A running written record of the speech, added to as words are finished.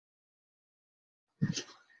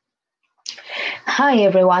Hi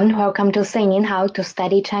everyone, welcome to Singing How to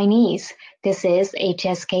Study Chinese. This is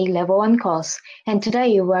HSK Level 1 course, and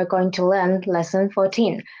today we're going to learn Lesson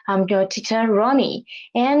 14. I'm your teacher Ronnie,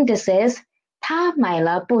 and this is 她买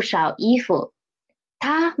了不少衣服.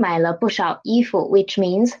 她买了不少衣服, which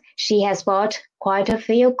means she has bought quite a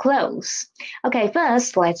few clothes. Okay,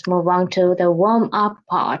 first let's move on to the warm-up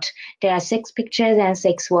part. There are 6 pictures and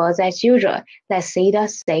 6 words as usual. Let's see the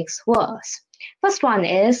 6 words. First one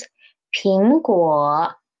is 苹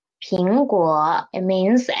果, 苹果, it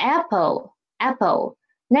means apple, apple.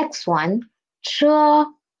 Next one, 车,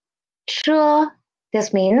 车,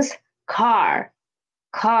 this means car,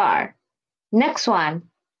 car. Next one,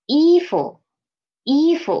 衣服,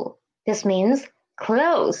 衣服, this means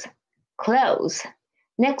clothes, clothes.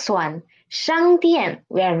 Next one, 商店,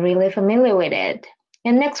 we are really familiar with it.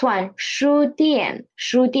 And next one, 书店,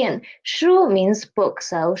 书店. 书 means book,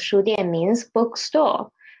 so 书店 means bookstore.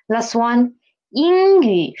 Last one, 英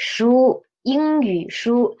语书, 英语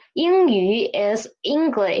书. 英语 is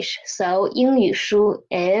English, so 英语书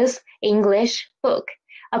is English book.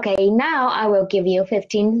 Okay, now I will give you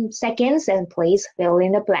 15 seconds and please fill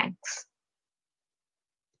in the blanks.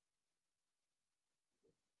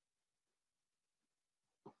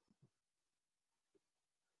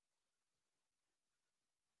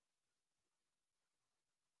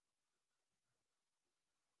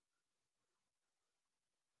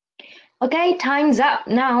 Okay, time's up.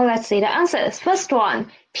 Now let's see the answers. First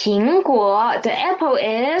one, 苹果, the apple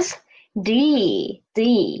is D,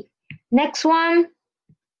 D. Next one,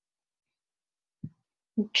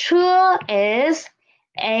 车 is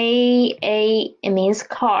A, it means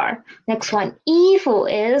car. Next one, 衣服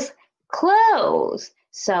is clothes,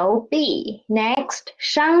 so B. Next,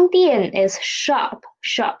 商店 is shop,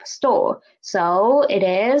 shop, store, so it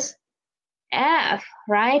is F,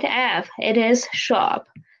 right? F, it is shop.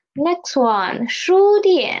 Next one, 书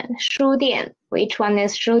店, 书店. Which one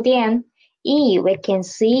is 书店? E, we can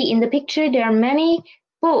see in the picture there are many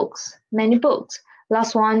books, many books.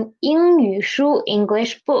 Last one, 英语书,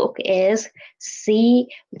 English book is C.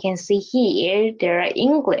 We can see here there are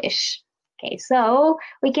English. Okay, so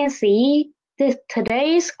we can see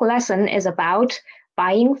today's lesson is about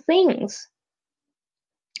buying things.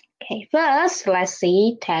 Okay, first let's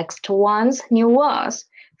see text one's new words.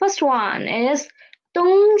 First one is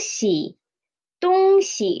东西, 东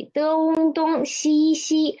西, 东东西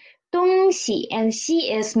西, 东西, and西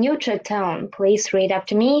is neutral tone. Please read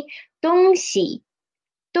after me. 东西,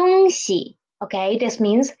 东西. Okay, this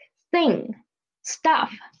means thing,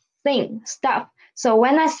 stuff, thing, stuff. So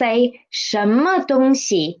when I say 什么东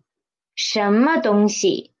西, 什么东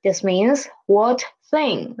西, this means what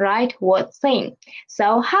thing, right? What thing?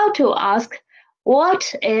 So how to ask,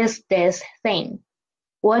 what is this thing?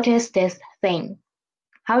 What is this thing?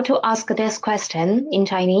 How to ask this question in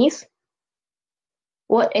Chinese?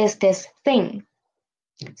 What is this thing?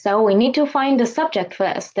 So we need to find the subject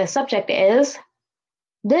first. The subject is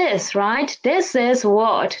this, right? This is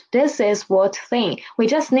what? This is what thing? We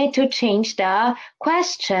just need to change the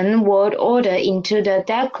question word order into the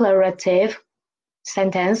declarative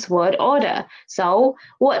sentence word order. So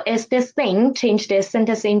what is this thing? Change this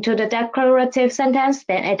sentence into the declarative sentence.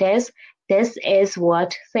 Then it is this is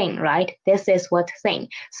what thing, right? This is what thing.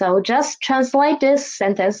 So just translate this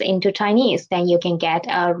sentence into Chinese, then you can get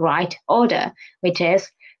a right order, which is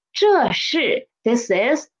这是, this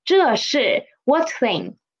is 这是 what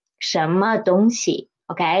thing? 什么东西?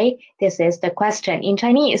 Okay, this is the question in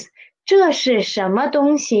Chinese. 这是什么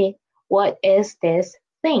东西? What is this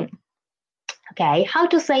thing? Okay, how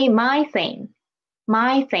to say my thing?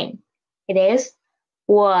 My thing. It is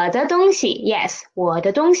我的东西, yes, 我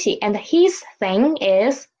的东西, and his thing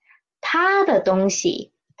is 他的东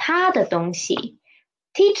西, 他的东西.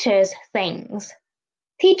 Teacher's things,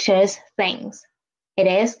 teacher's things. It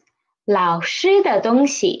is 老师的东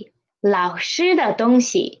西, 老师的东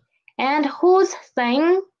西. And whose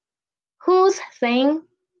thing? Whose thing?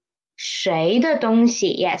 谁的东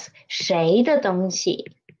西, yes, 谁的东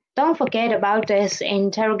西. Don't forget about this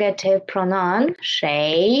interrogative pronoun,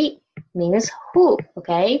 谁 means who,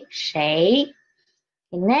 okay? 谁.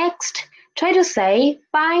 Next, try to say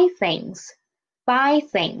buy things. Buy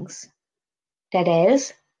things. That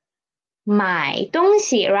is 买东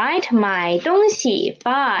西, right? 买东西,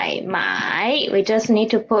 buy, 买. We just need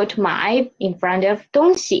to put 买 in front of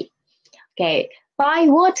东西. Okay, buy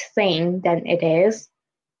what thing? Then it is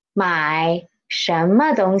买什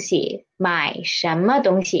么东西? 买什么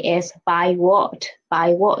东西 is buy what?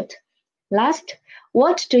 Buy what? Last,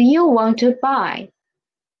 what do you want to buy?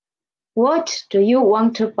 What do you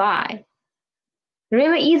want to buy?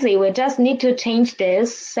 Really easy. We just need to change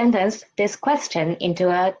this sentence, this question, into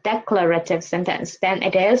a declarative sentence. Then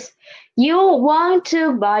it is, you want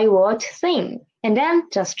to buy what thing? And then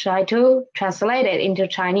just try to translate it into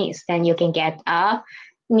Chinese. Then you can get a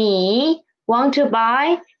你 want to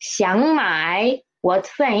buy 想买 what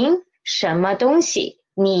thing? 什么东西？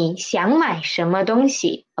你想买什么东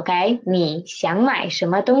西 ？OK， 你想买什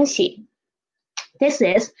么东西 ？This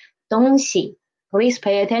is 东西。Please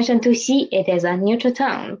pay attention to xi. It is a neutral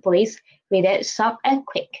tone. Please read it soft and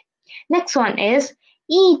quick. Next one is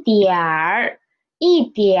一点儿，一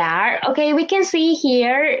点儿. Okay, we can see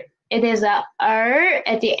here it is a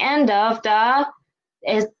at the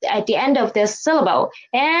end of this syllable,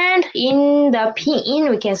 and in the pinyin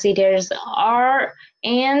we can see there's r,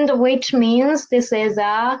 and which means this is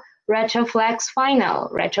a retroflex final.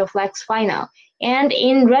 And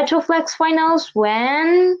in retroflex finals,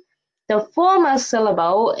 when the former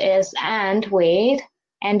syllable is ended with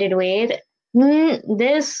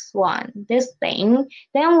this thing,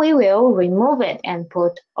 then we will remove it and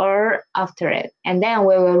put er after it, and then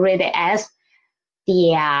we will read it as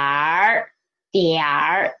点儿.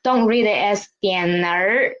 Don't read it as 点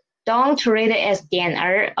儿. Don't read it as 点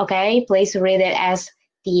儿. Okay, please read it as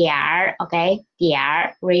点儿. Okay, 点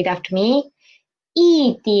儿. Read after me.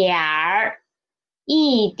 一点儿.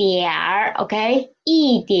 Okay,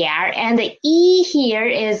 一点儿, and the e here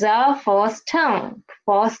is a fourth tone.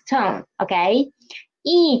 Okay,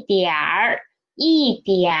 一点儿.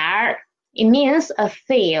 It means a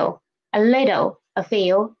few, a little.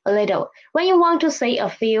 When you want to say a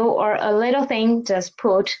few or a little thing, just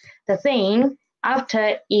put the thing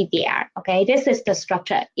after 一点儿. Okay, this is the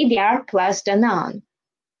structure. 一点儿 plus the noun.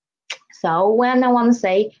 So when I want to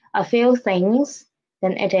say a few things,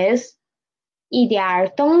 then it is 一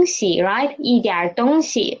点东西, right? 一点东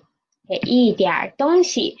西. Okay, 一点东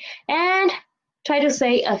西. And try to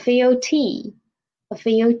say a few tea.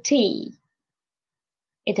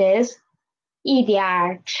 It is 一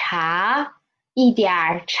点茶.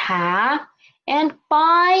 And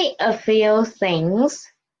buy a few things.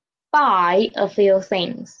 买一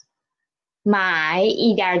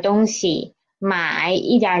点东西.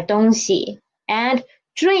 And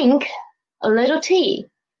drink a little tea.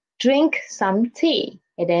 Drink some tea.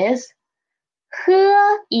 It is 喝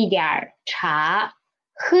一点茶.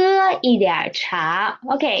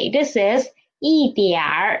 Okay, this is 一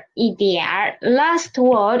点. Last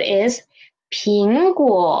word is 苹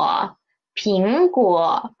果.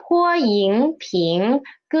 坡迎平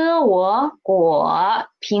歌我果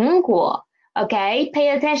苹果. Okay,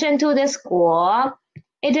 pay attention to this 果.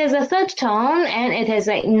 It is a third tone and it is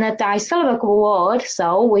in a disyllabic word,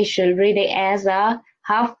 so we should read it as a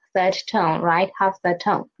half third tone, right? Half third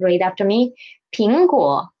tone. Read after me. 苹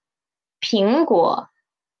果.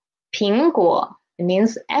 It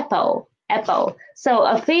means apple. So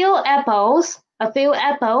a few apples.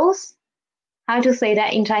 How to say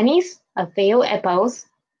that in Chinese? A few apples.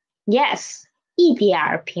 Yes. 一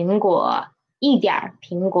点苹果.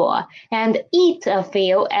 And eat a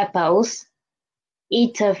few apples.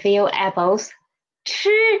 吃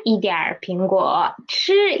一点苹果.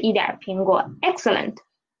 Excellent.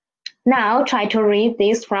 Now try to read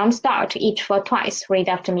this from start, each for twice. Read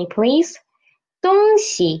after me, please. 东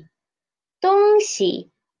西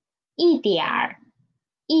一点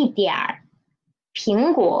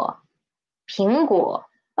苹果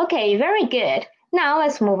Okay, very good. Now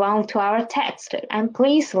let's move on to our text, and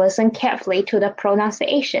please listen carefully to the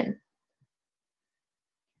pronunciation.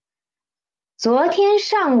 昨天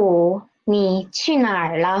上午你去哪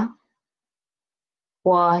儿了？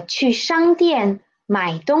我去商店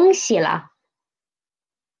买东西了。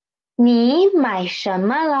你买什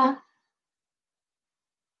么了？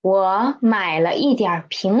我买了一点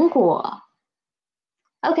苹果。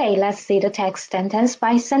Okay, let's see the text sentence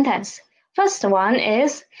by sentence. First one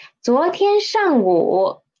is 昨天上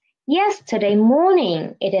午. Yesterday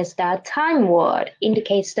morning. It is the time word,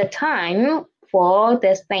 indicates the time for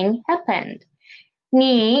this thing happened.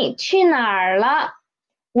 你去哪儿了?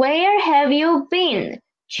 Where have you been?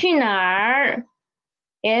 去哪儿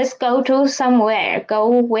is go to somewhere,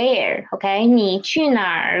 go where. Okay, 你去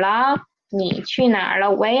哪儿了?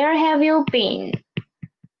 Where have you been?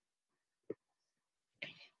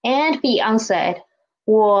 And be answered.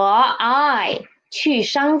 I 去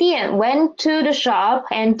商店 went to the shop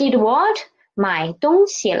and did what? 买东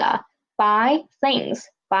西了 buy things.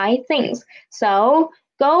 So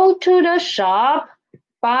go to the shop,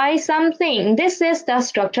 buy something. This is the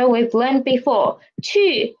structure we've learned before.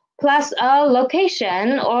 去 plus a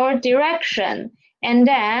location or direction, and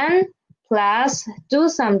then plus do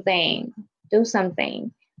something.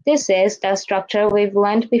 This is the structure we've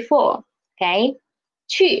learned before. Okay?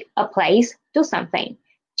 去 a place, do something.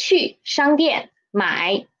 去商店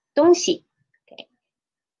买东西. Okay.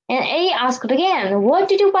 And A asked again, what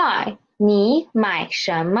did you buy? 你买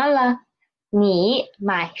什么了？你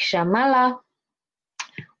买什么了？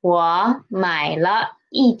我买了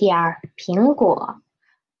一点苹果。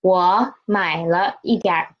我买了一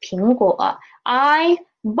点苹果。I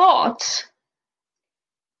bought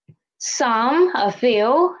a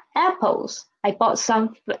few apples. I bought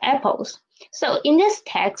some apples. So in this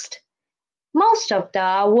text, most of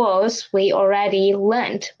the words we already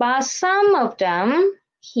learned, but some of them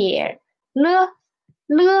here, le,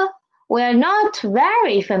 we're not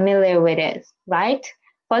very familiar with it, right?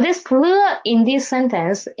 For this le in this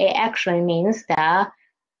sentence, it actually means that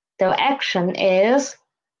the action is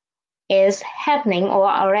happening or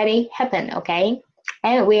already happened, okay?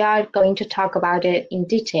 And we are going to talk about it in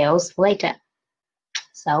details later.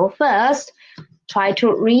 So first, try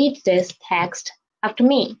to read this text after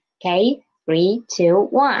me, okay? 3, 2,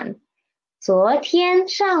 1. 昨天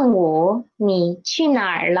上午你去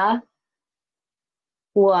哪儿了？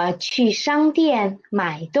我去商店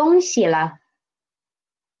买东西了。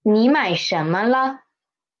你买什么了？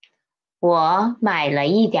我买了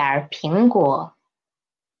一点苹果。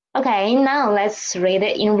Okay, now let's read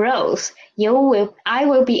it in rows. I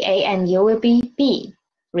will be A and you will be B.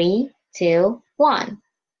 3, 2, 1.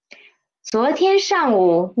 昨天上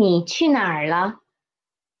午你去哪儿了？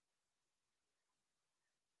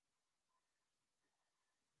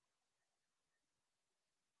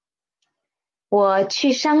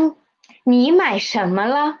你买什么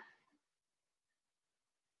了？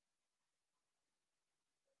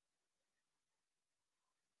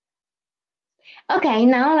 Okay,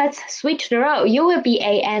 now let's switch the role. You will be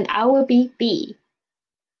A and I will be B.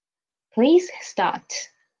 Please start.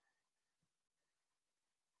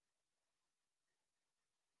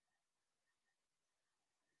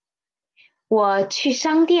 我去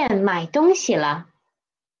商店买东西了。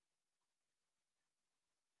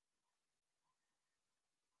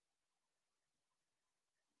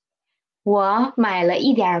我买了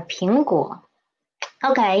一点苹果。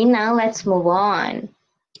Okay, now let's move on.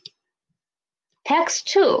 Text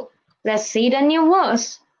 2. Let's see the new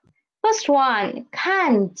words. First one,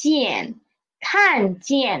 看见. 看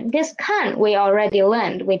见. This 看 we already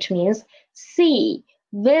learned, which means see,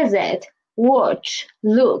 visit, watch,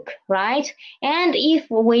 look, right? And if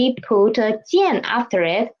we put a 见 after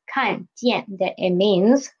it, 看见, then it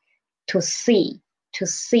means to see,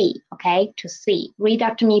 okay? To see. Read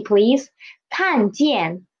after me, please. 看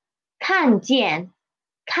见, 看见,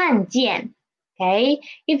 看见. Okay,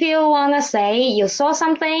 if you want to say you saw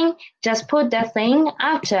something, just put the thing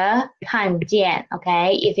after 看见,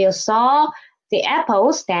 okay? If you saw the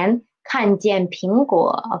apples, then 看见苹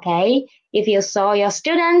果, okay? If you saw your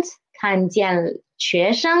students, 看见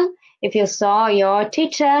学生. If you saw your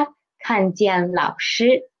teacher, 看见老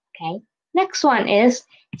师, okay? Next one is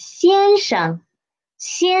先生,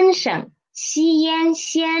 先生, 吸烟,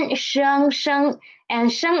 先生,生, and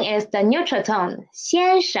生 is the neutral tone,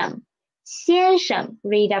 先生. 先生,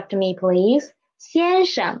 read after me, please. 先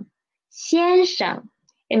生, 先生.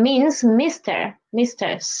 It means Mr.,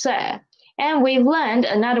 Sir. And we've learned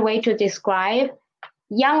another way to describe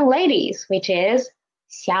young ladies, which is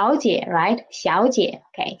小姐, right? 小姐,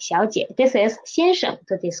 okay, 小姐. This is 先生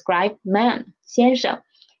to describe men, 先生.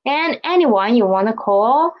 And anyone you want to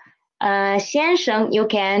call 先生, you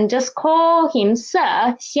can just call him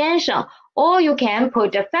Sir, 先生, or you can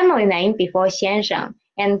put the family name before 先生.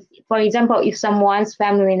 And for example, if someone's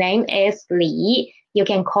family name is Li, you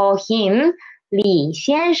can call him Li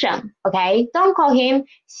先生, okay? Don't call him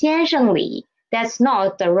先生李. That's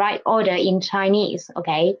not the right order in Chinese,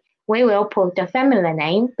 okay? We will put the family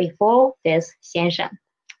name before this 先生.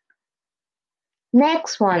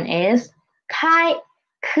 Next one is 开,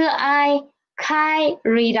 可爱, 开.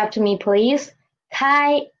 Read up to me, please.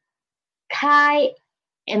 开, 开.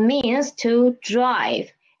 It means to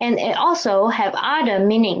drive. And it also have other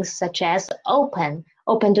meanings such as open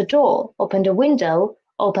the door, open the window,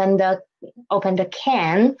 open the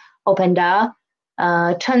can, open the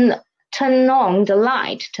turn on the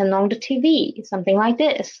light, turn on the TV, something like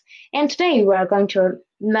this. And today we are going to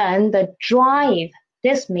learn the drive,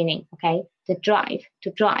 this meaning, okay? The drive, to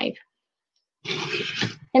drive.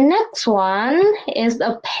 And next one is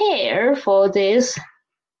a pair for this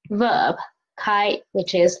verb, 开,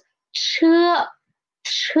 which is 车.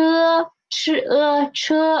 车,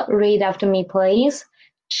 read after me, please.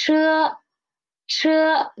 车,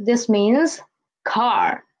 this means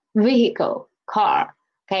car, vehicle, car.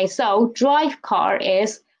 Okay, so drive car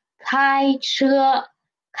is 开车,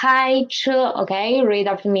开车 okay, read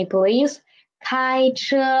after me please. 开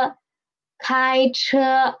车开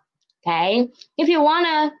车 okay. If you want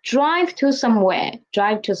to drive to somewhere,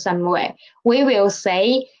 we will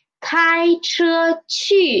say 开车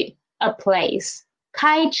去 a place.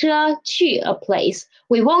 开车去 a place.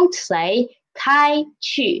 We won't say 开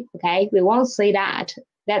去 okay. We won't say that.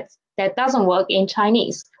 That doesn't work in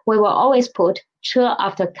Chinese. We will always put 车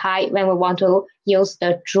after 开 when we want to use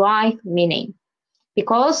the drive meaning.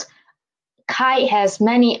 Because 开 has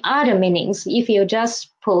many other meanings. If you just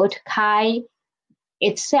put 开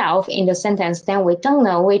itself in the sentence, then we don't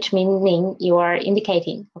know which meaning you are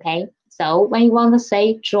indicating, okay? So when you want to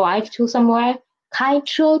say drive to somewhere, 开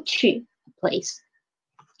车去 a place.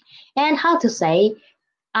 And how to say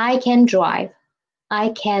I can drive, I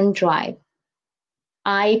can drive.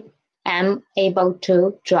 I am able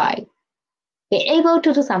to drive. Be able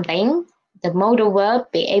to do something, the modal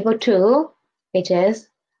verb be able to, which is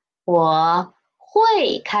我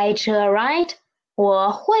会开车 right?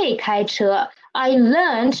 我会开车 I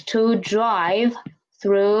learned to drive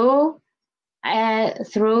through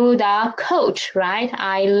the coach, right?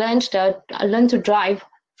 I learned to drive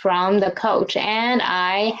from the coach and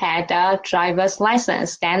I had a driver's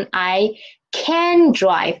license. Then I can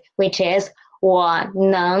drive, which is 我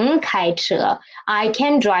能开车 I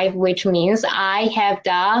can drive, which means I have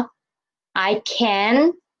the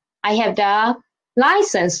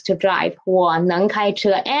license to drive 我能开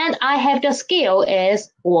车 and I have the skill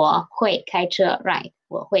is 我会开车 right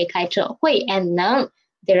我会开车会 and 能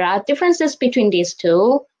there are differences between these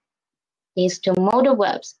two modal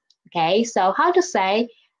verbs. Okay, so how to say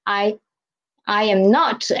I am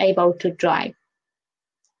not able to drive.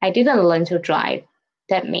 I didn't learn to drive.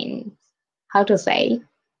 That means how to say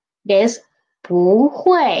this 不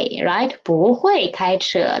会 right 不会开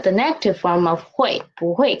车 the negative form of 会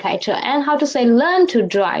不会开车 and how to say learn to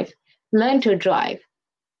drive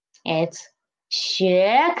it's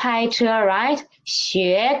学开车 right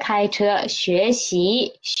学开车学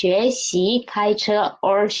习开车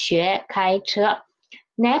or 学开车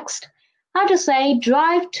next how to say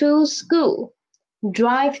drive to school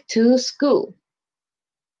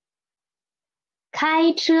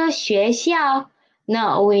开车学校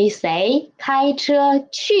No, we say 开车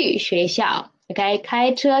去学校 okay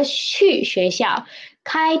开车去学校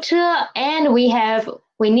开车 and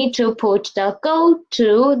we need to put the go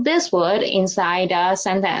to this word inside the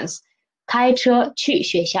sentence 开车去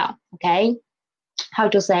学校 okay how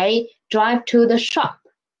to say drive to the shop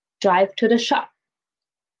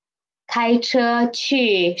开车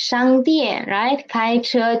去商店 right 开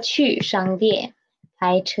车去商店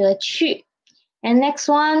开车去 and next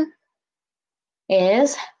one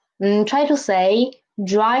is try to say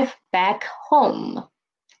drive back home.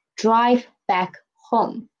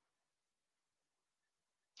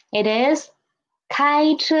 It is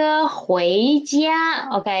开车回家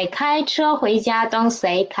okay 开车回家 don't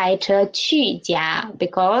say 开车去家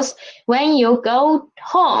because when you go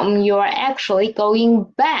home you're actually going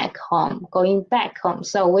back home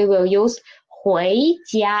so we will use 回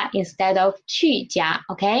家 instead of 去家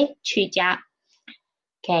okay 去家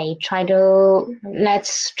Okay,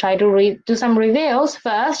 let's try to do some reviews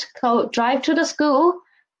first. Drive to the school,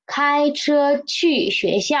 开车去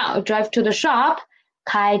学校 drive to the shop,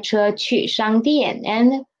 开车去商店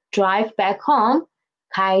and drive back home,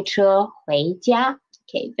 开车回家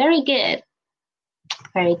Okay, very good.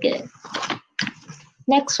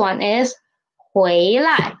 Next one is 回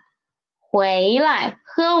来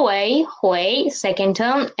喝为回 second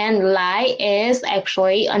tone and 来 is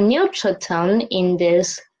actually a neutral tone in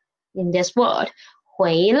this word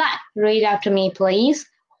回来 read after me please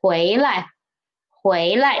回来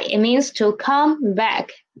it means to come back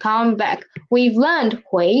we've learned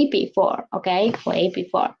回 before okay 回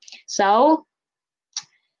before so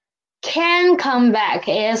can come back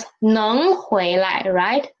is 能回来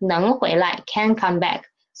right 能回来 can come back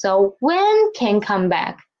so when can come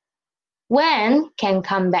back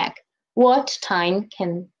what time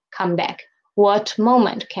can come back what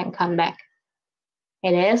moment can come back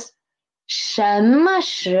it is 什么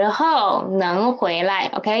时候能回来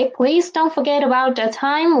okay please don't forget about the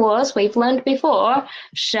time words we've learned before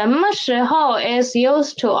什么时候 is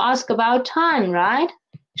used to ask about time right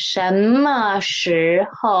什么时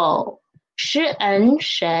候是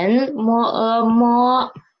神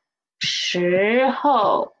摸时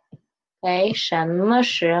候 okay 什么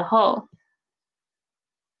时候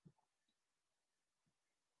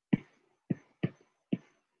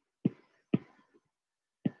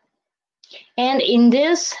And in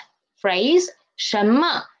this phrase, 什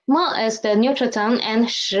么么 is the neutral tone and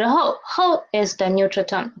时候 ho is the neutral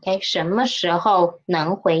tone. Okay, 什么时候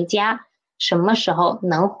能回家？什么时候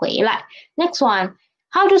能回来？ Next one,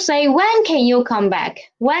 how to say when can you come back?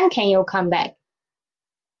 When can you come back?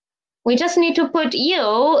 We just need to put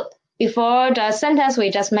you before the sentence we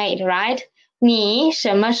just made, right? 你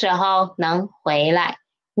什么时候能回来？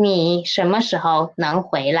你什么时候能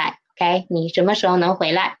回来？ Okay, 你什么时候能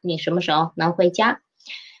回来？你什么时候能回家？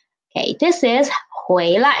 Okay, this is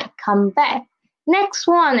回来 come back. Next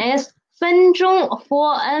one is 分钟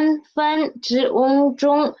 4n 分之翁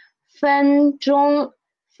钟分钟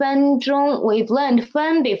分钟 we've learned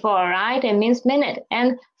分 before, right? It means minute.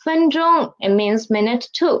 And 分钟 it means minute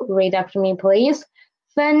too. Read after me, please.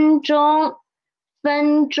 分钟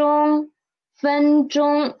分钟分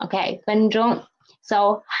钟 Okay, 分钟.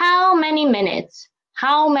 So how many minutes?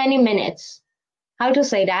 How many minutes? How to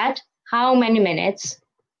say that? How many minutes?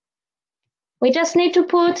 We just need to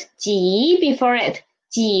put 几 before it.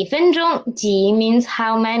 几分钟, 几 means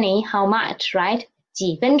how many, how much, right?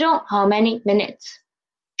 几分钟, how many minutes?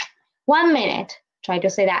 1 minute, try to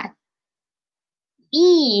say that.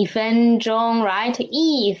 一分钟, right?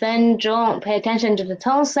 一分钟, pay attention to the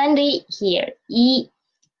tone, Sandy, here. 一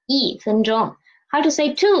分钟. How to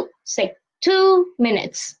say two? Say 2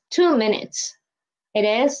 minutes, 2 minutes. It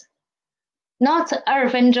is not 2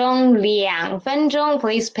分钟, 2分钟.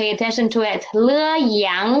 Please pay attention to it. 了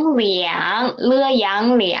阳两, 了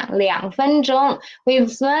阳两, 2分钟. We've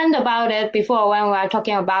learned about it before when we were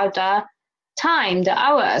talking about the time, the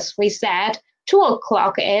hours. We said 2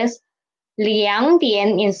 o'clock is 2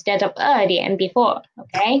点 instead of 2点 before.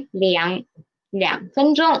 Okay, 2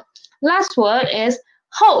分钟. Last word is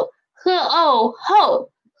后, 后,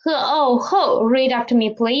 后,后. Read after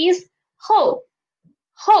me, please. 后,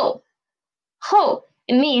 后. Ho,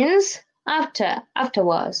 it means after,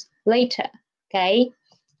 afterwards, later, okay?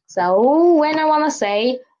 So when I want to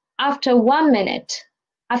say after 1 minute,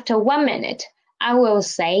 I will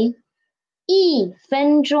say 一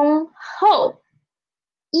分钟后,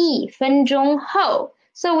 一分钟后.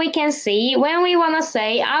 So we can see when we want to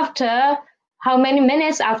say after how many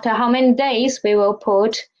minutes, after how many days, we will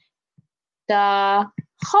put the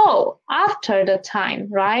ho after the time,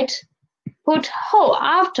 right? Put ho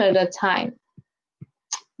after the time.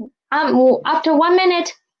 After 1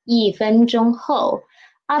 minute, 一分钟后.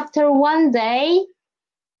 After 1 day,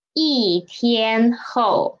 一天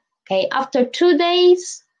后. Okay, after 2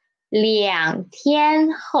 days, 2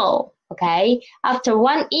天后. Okay, after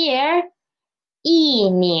 1 year, 一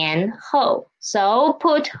年后. So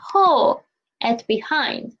put 后 at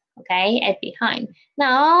behind. Okay, at behind.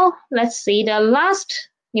 Now let's see the last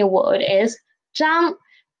new word is 张,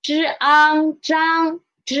 之昂张.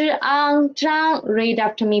 之昂张, read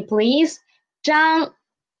after me, please. 张,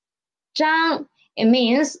 张, it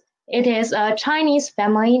means it is a Chinese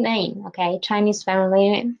family name, okay? Chinese family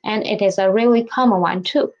name, and it is a really common one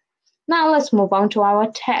too. Now let's move on to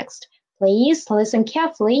our text. Please listen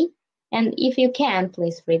carefully, and if you can,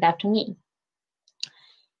 please read after me.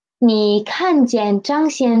 你看见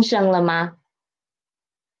张先生了吗？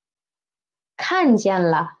看见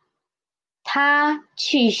了，他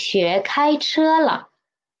去学开车了。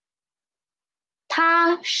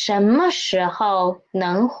他什么时候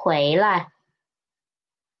能回来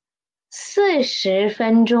？40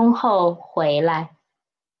分钟后回来。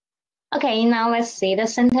Okay, now let's see the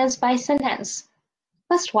sentence by sentence.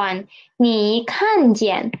 First one, 你看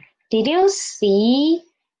见 Did you see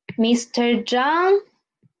Mr. Zhang?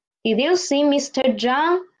 Did you see Mr.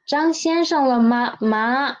 Zhang? 张先生了吗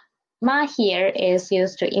？Ma here is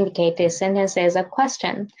used to indicate this sentence as a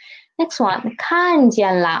question. Next one, 看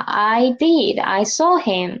见了 I did, I saw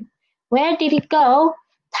him. Where did he go?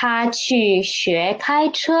 他去学开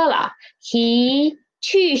车了。He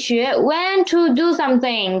去学 went to do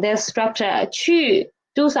something. This structure 去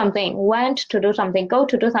do something, went to do something, go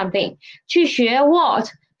to do something. 去学 what?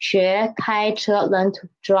 学开车 learn to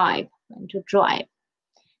drive, learn to drive.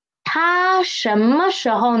 他什么时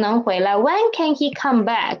候能回来 When can he come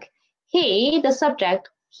back? He, the subject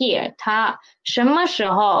here, 他什么时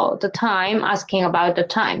候 the time, asking about the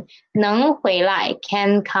time. 能回来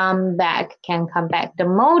can come back, can come back. The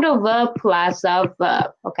modal verb plus a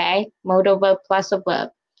verb, okay? Modal verb plus a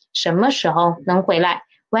verb. 什么时候能回来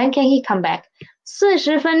When can he come back?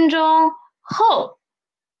 40分钟后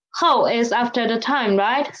后 is after the time,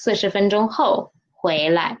 right? 40分钟后回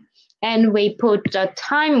来. And we put the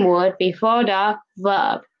time word before the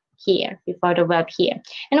verb here, before the verb here.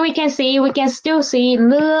 And we can still see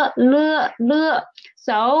le.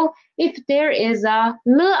 So if there is a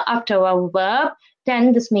le after a verb,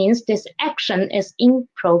 then this means this action is in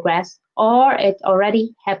progress or it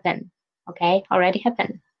already happened. Okay, already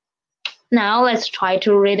happened. Now let's try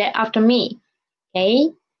to read it after me.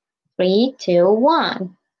 Okay, 3, 2,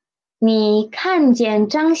 1. 你看见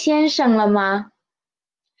张先生了吗？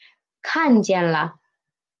看见了，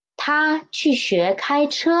他去学开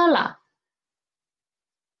车了。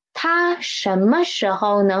他什么时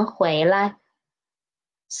候能回来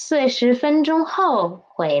？40分钟后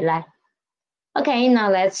回来。Okay, now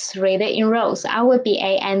let's read it in rows. I will be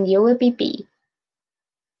A and you will be B.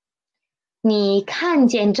 你看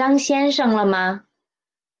见张先生了吗？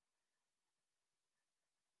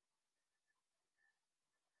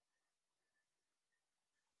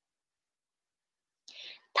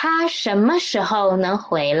他什么时候能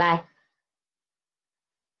回来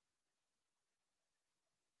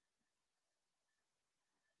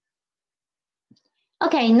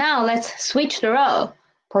？Okay, now let's switch the role.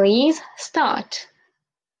 Please start.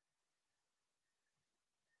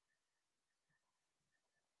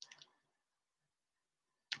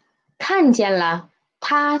 看见了，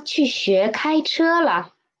他去学开车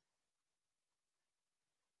了。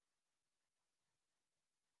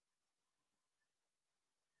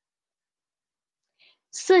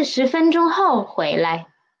40分钟后回来。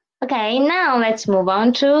Okay, now let's move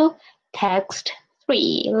on to text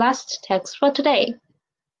 3, last text for today.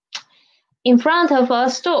 In front of a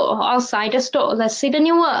store, outside the store, let's see the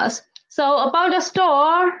new words. So about the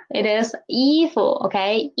store, it is 衣服,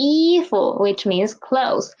 okay? 衣服, which means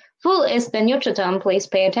clothes. 服 is the neutral term. Please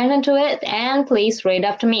pay attention to it and please read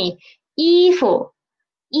after me. 衣服,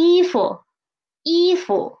 衣服, 衣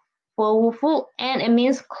服, 服服, and it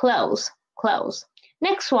means clothes, clothes.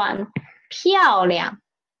 Next one, 漂亮,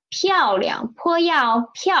 漂亮, 颇要,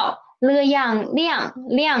 漂, 了样, 亮,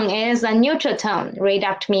 亮 is a neutral term. Read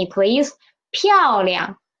after me, please. 漂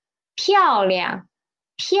亮, 漂亮,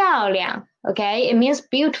 漂亮. Okay, it means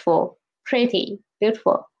beautiful, pretty,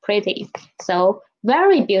 beautiful, pretty. So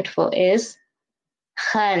very beautiful is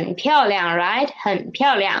很漂亮, right? 很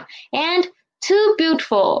漂亮. And too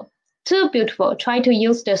beautiful, too beautiful. Try to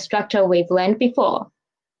use the structure we've learned before.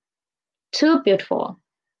 Too beautiful.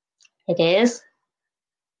 It is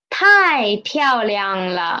太漂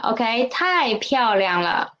亮了. Okay, 太漂亮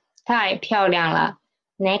了, 太漂亮了.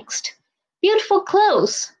 Next, beautiful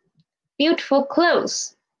clothes, beautiful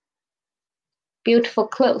clothes. Beautiful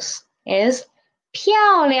clothes is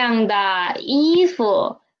漂亮的衣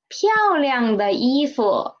服，漂亮的衣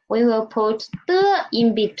服。We will put the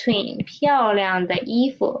in between. 漂亮的衣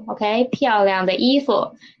服 okay? 漂亮的衣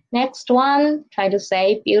服 Next one, try to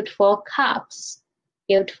say beautiful cups.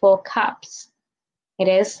 Beautiful cups. It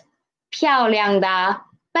is 漂亮的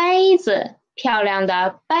杯子，漂亮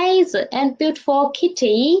的杯子 And beautiful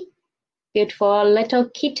kitty, beautiful little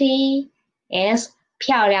kitty is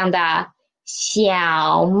漂亮的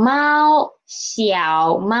小猫，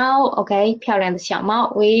小猫 okay? 漂亮的小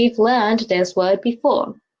猫 We've learned this word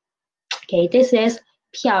before. Okay, this is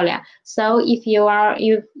漂亮. So if you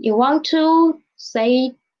want to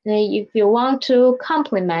say, if you want to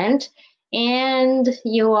compliment and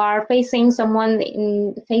you are facing someone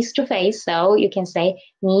in face to face, so you can say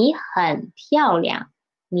你很漂亮，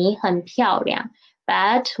你很漂亮。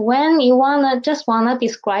But when you just wanna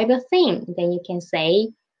describe a thing, then you can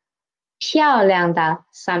say 漂亮的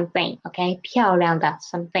something, okay? 漂亮的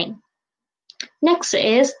something. Next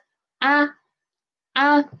is 啊，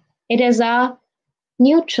 it is a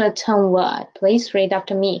neutral term word. Please read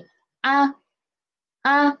after me. 啊，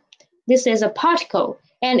 this is a particle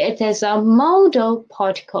and it is a modal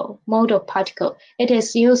particle. Modal particle. It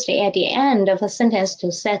is used at the end of a sentence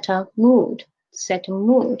to set a mood. Set a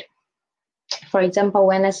mood. For example,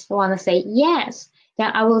 when I want to say yes,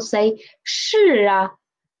 then I will say 是啊，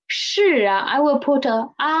是啊. I will put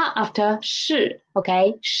a after 是,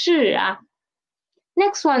 okay? 是啊.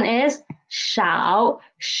 Next one is 少,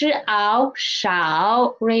 少,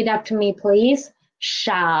 少. Read after me, please.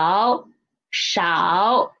 少,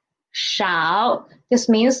 少, 少. This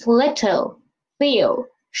means little, few,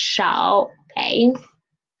 少, okay?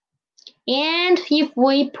 And if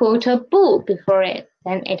we put a 不 before it,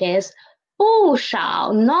 then it is 不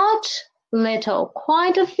少, not little,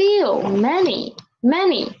 quite a few, many.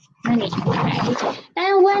 Okay?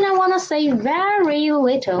 And when I want to say very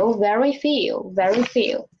little, very few,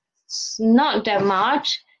 not that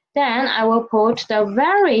much, then I will put the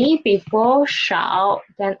very before 少,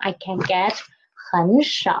 then I can get 很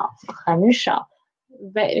少, 很少.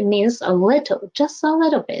 It means a little, just a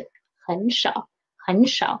little bit, 很少, 很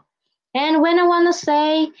少. And when I want to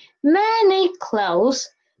say many clothes,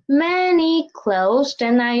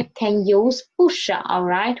 then I can use 不少,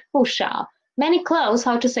 right? 不少. Many clothes,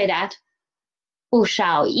 how to say that? 不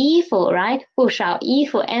少衣服 right 不少衣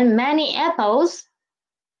服 and many apples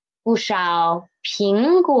不少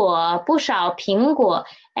苹果不少苹果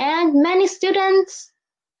and many students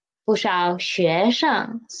不少学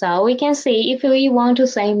生 so we can see if we want to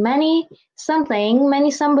say many something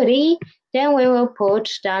many somebody then we will put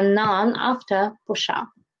the noun after 不少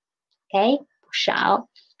okay 不少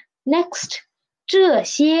next 这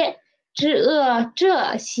些这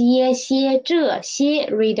些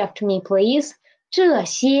read after me please 这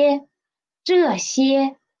些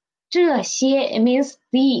it means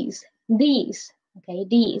these okay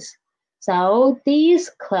these so these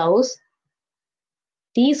clothes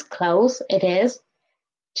it is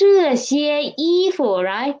这些衣服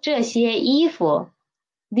right 这些衣服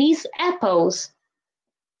these apples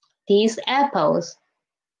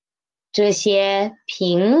这些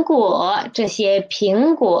苹果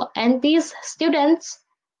and these students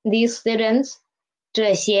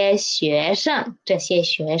这些学生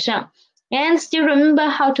and still remember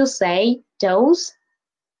how to say those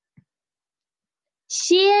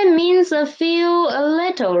些 means a few a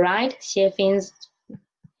little right 些 means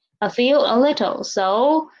a few a little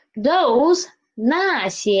so those 那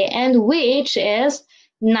些 and which is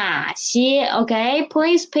哪些 okay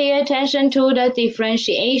please pay attention to the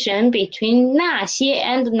differentiation between 那些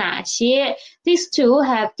and 哪些 these two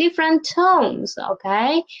have different tones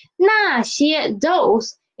okay 那些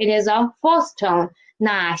those it is a fourth tone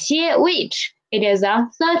哪些 which it is a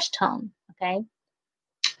third tone okay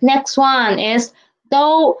next one is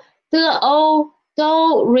though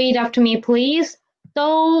read after me please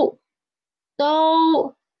though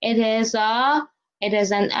it is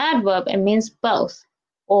an adverb it means both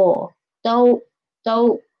or though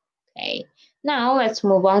okay now let's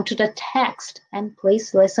move on to the text and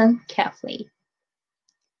please listen carefully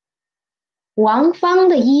王芳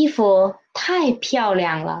的衣服太漂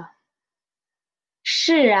亮了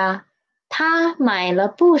是啊她买了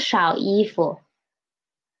不少衣服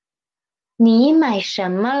你买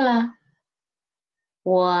什么了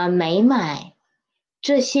我没买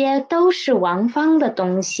这些都是王芳的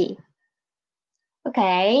东西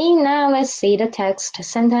Okay, now let's see the text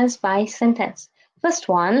sentence by sentence. First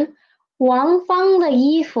one, 王芳的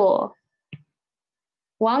衣服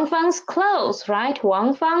Wang Fang's clothes, right?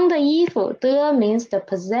 王芳的衣服的 means the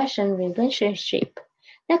possession relationship.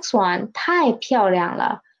 Next one, 太漂亮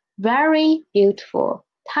了 very beautiful.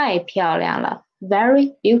 太漂亮了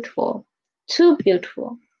very beautiful. Too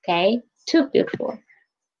beautiful, okay? Too beautiful.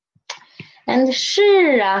 And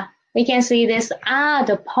是啊 we can see this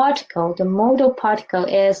the particle, the modal particle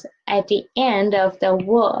is at the end of the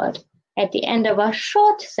word, at the end of a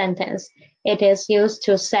short sentence. It is used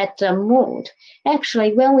to set the mood.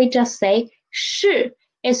 Actually, when we just say 是,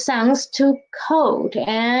 it sounds too cold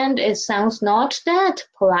and it sounds not that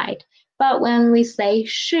polite. But when we say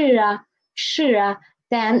是啊,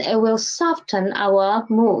 then it will soften our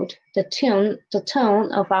mood, the tone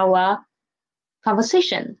of our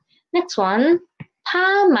conversation. Next one.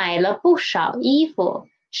 她买了不少衣服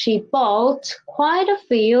She bought quite a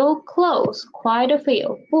few clothes, quite a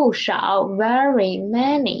few, 不少 very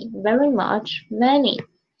many, very much, many.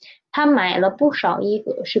 她买了不少衣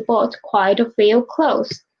服 She bought quite a few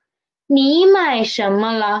clothes. 你买什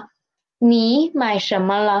么了？你买什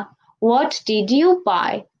么了？ What did you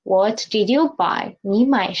buy? What did you buy? 你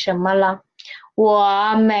买什么了？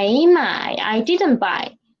我没买 I didn't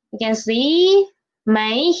buy. You can see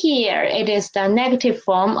没 here, it is the negative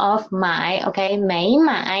form of 买 okay 没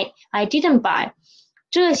买 I didn't buy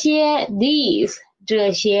这些 these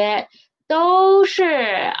这些都是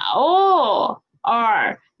all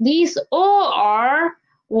are these all are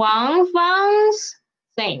王芳's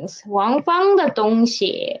things 王芳的东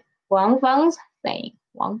西王芳's thing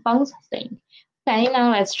王芳's thing Okay,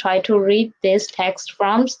 now let's try to read this text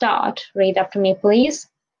from start. Read after me, please.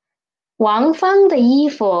 王芳的衣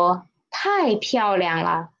服太漂亮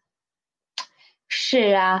了。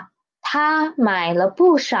是啊，她买了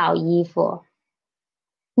不少衣服。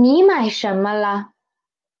你买什么了？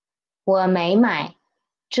我没买，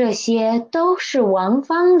这些都是王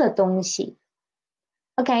芳的东西。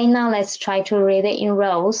Okay, now let's try to read it in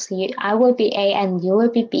rows. I will be A and you will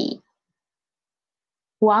be B.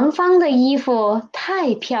 王芳的衣服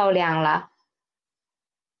太漂亮了。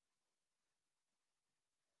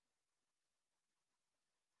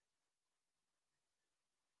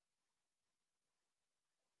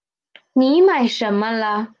你买什么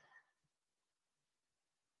了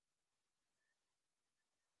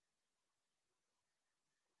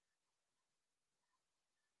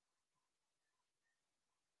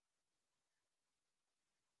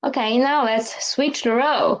？Okay, now let's switch the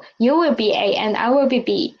role. You will be A and I will be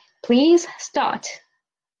B. Please start.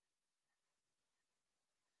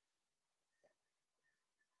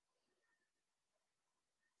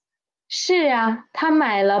 是啊，他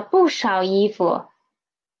买了不少衣服。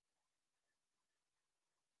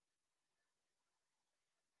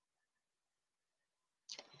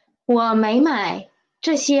我没买，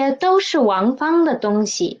这些都是王芳的东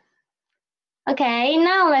西。Okay,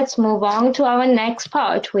 now let's move on to our next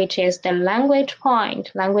part, which is the language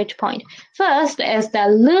point. Language point. First is the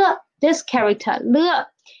le, this character, le.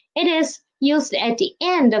 It is used at the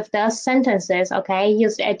end of the sentences, okay?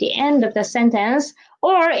 Used at the end of the sentence,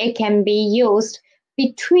 or it can be used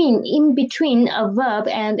in between a verb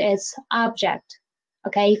and its object.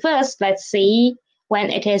 Okay, first let's see when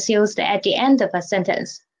it is used at the end of a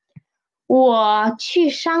sentence. 我去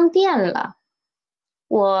商店了。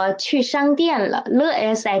我去商店了。Le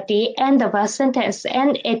is at the end of a sentence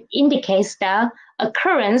and it indicates the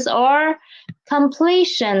occurrence or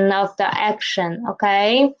completion of the action.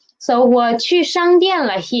 Okay, so 我去商店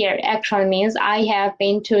了 here actually means I have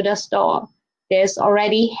been to the store. This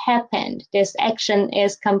already happened. This action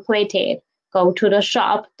is completed. Go to the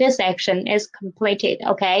shop. This action is completed.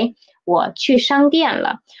 Okay, 我去商店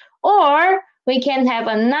了。Or we can have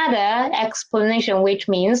another explanation which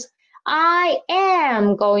means I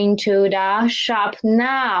am going to the shop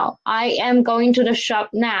now. I am going to the shop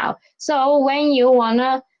now. So when you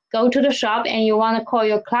wanna go to the shop and you wanna call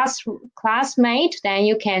your classmate, then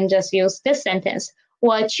you can just use this sentence.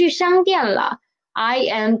 我去商店了. I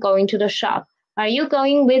am going to the shop. Are you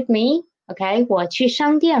going with me? Okay, 我去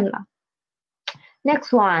商店了.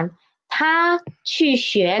 Next one. 他去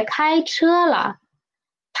学开车了。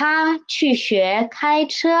他去学开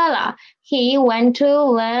车了。He went to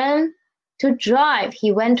learn to drive.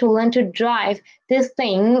 He went to learn to drive. This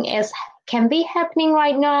thing can be happening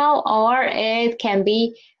right now, or it can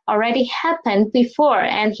be already happened before,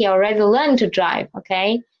 and he already learned to drive.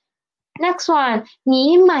 Okay. Next one.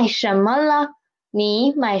 你买什么了？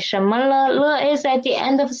你买什么了？ Le is at the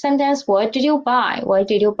end of the sentence. What did you buy? What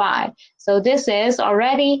did you buy? So this thing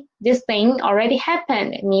already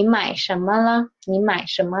happened. 你买什么了？你买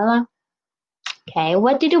什么了？ Okay,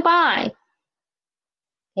 what did you buy?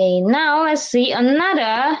 Okay, now let's see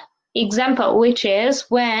another example, which is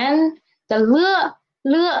when the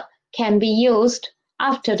le can be used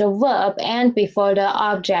after the verb and before the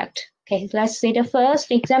object. Okay, let's see the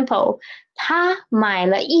first example. 他买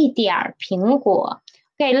了一点苹果。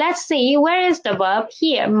Okay, let's see where is the verb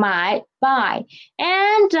here? 买 buy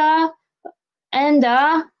and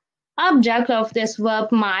the object of this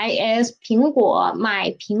verb 买 is 苹果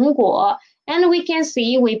买苹果 and we can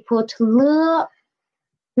see we put le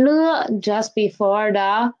just before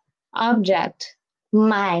the object.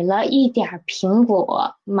 买了一点苹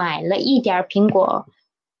果买了一点苹果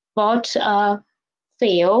bought a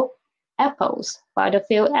few apples.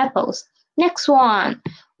 Next one.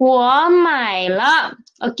 我买了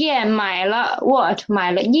again 买了 what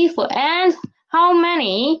买了衣服 and how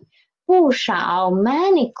many 不少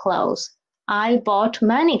many clothes. I bought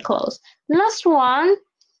many clothes. Last one.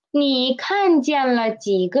 你看见了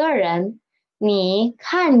几个人？你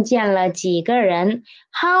看见了几个人？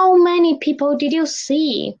 How many people did you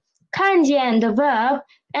see? 看见 the verb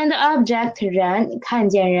and the object 人看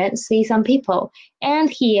见人 see some people and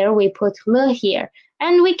here we put le here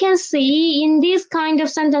and we can see in these kind of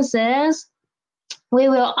sentences we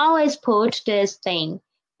will always put this thing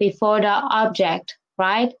before the object,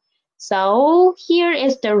 right? So here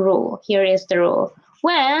is the rule.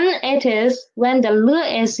 When the le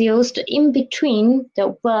is used in between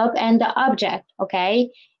the verb and the object, okay?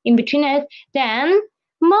 In between it, then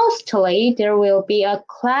mostly there will be a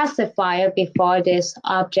classifier before this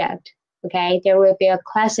object, okay? There will be a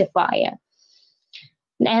classifier.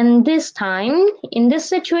 And this time, in this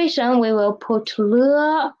situation, we will put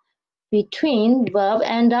le between verb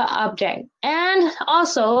and the object and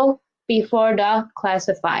also before the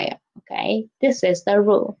classifier, okay? This is the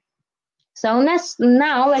rule. So let's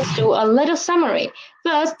do a little summary.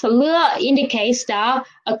 First, le indicates the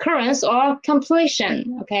occurrence or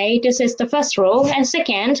completion. Okay, this is the first rule. And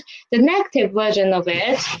second, the negative version of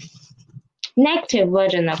it.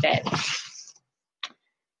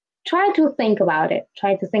 Try to think about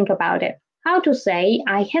it. How to say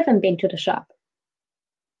I haven't been to the shop.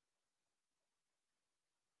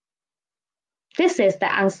 This is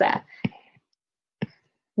the answer.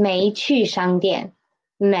 没去商店。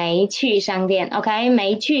没去商店 okay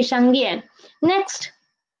没去商店 next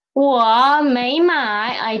我没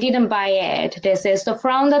买 I didn't buy it. This is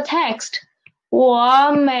from the text.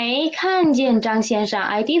 我没看见张先生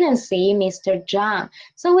I didn't see Mr. John.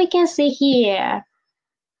 So we can see here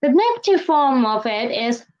The negative form of it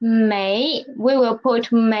is may. We will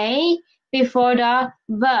put may before the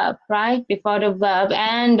verb, right? Before the verb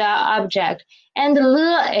and the object. And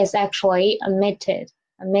le is actually omitted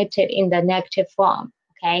in the negative form,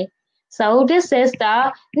 okay? So this is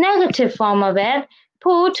the negative form of it.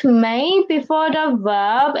 Put may before the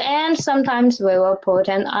verb, and sometimes we will put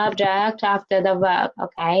an object after the verb,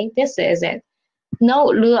 okay? This is it. No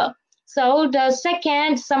le. So the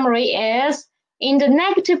second summary is, in the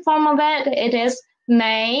negative form of it, it is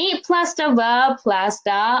may plus the verb plus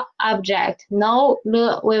the object. No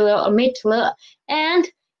le, we will omit le. And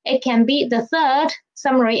it can be, the third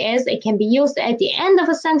summary is, it can be used at the end of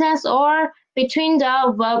a sentence or between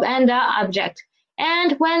the verb and the object.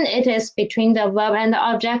 And when it is between the verb and the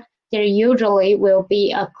object, there usually will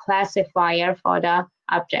be a classifier for the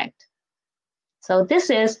object. So this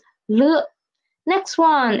is le. Next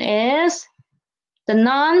one is the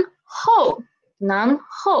noun ho. Noun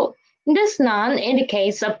ho. This noun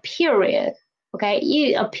indicates a period,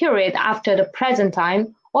 okay, a period after the present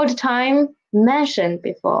time or the time mentioned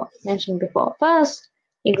before. First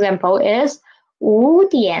example is 5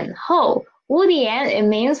点后. 5点, it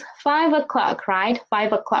means 5 o'clock, right?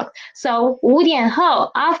 5 o'clock. So 5点后,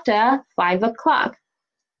 after 5 o'clock.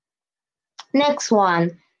 Next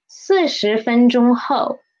one, 40分钟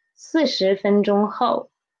后. 40分钟后.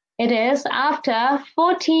 It is after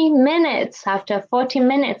 40 minutes. After 40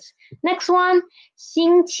 minutes. Next one,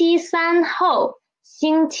 星期三后.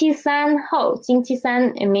 星期三后. 星期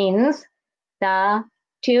三, it means the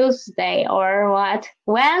Tuesday or what?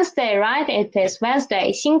 Wednesday, right? It is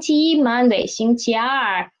Wednesday. 星期一 Monday. 星期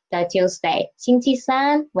二 the Tuesday. 星期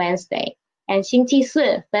三 Wednesday. And 星期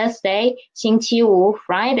四 Thursday. 星期五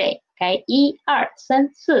Friday. Okay, 1, 2,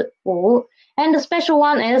 3, 4, 5. And the special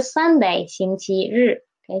one is Sunday, 星期日.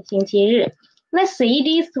 Okay, 星期日. Let's see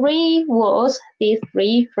these three words, these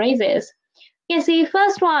three phrases. You can see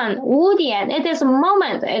first one, 5点, it is a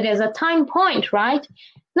moment, it is a time point, right?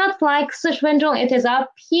 Not like 40分钟, it is a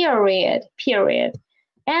period.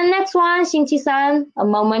 And next one, 星期三, a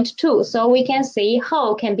moment too. So we can see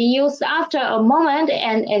how can be used after a moment,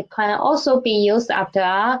 and it can also be used after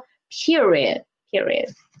a period.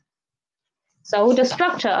 So the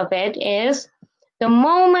structure of it is the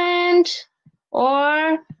moment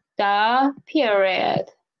or the period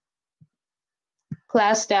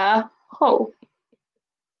plus the whole.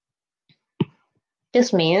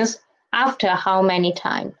 This means after how many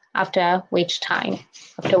time, after which time.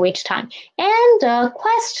 And the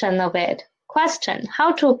question of it,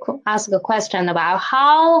 how to ask a question about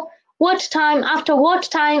how, what time, after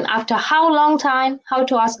how long time, how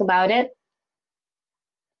to ask about it.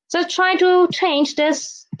 So try to change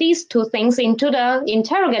these two things into the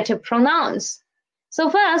interrogative pronouns. So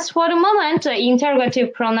first, for the moment, the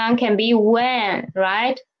interrogative pronoun can be when,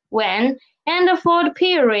 right? When. And for the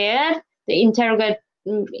period, the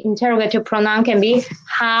interrogative pronoun can be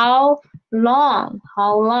how long.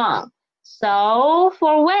 So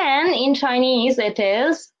for when in Chinese, it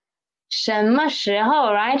is 什么时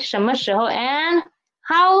候, right? 什么时候. And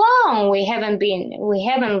how long we haven't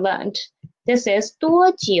learned. This is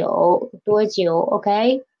多久,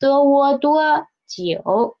 okay? 多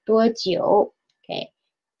久. Okay,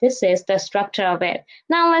 this is the structure of it.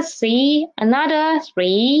 Now let's see another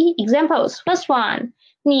 3 examples. First one,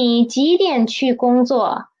 你几点去工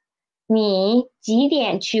作? 你几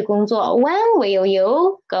点去工作? When will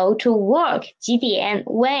you go to work? 几点?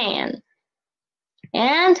 When?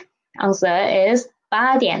 And answer is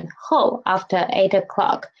 8点后, after 8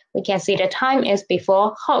 o'clock. We can see the time is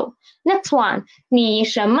before 后. Next one, 你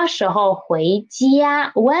什么时候回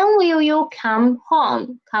家? When will you come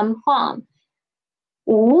home?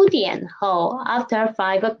 5点后, after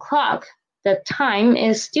 5 o'clock. The time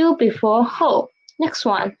is still before 后. Next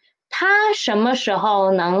one, 他什么时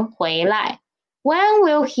候能回来? When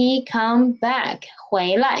will he come back?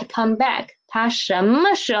 回来 come back. 他什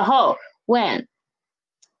么时候 when?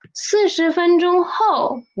 40分钟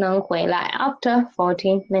后能回来 after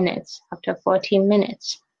 14 minutes.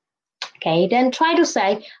 Okay, then try to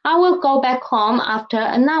say, I will go back home after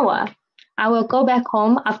an hour.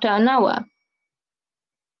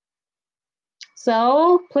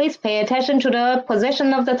 So please pay attention to the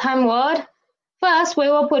position of the time word. First, we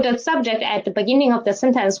will put a subject at the beginning of the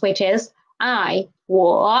sentence, which is I,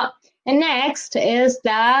 我. And next is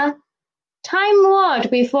the time word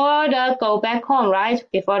before the go back home, right?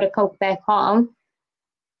 Before the go back home.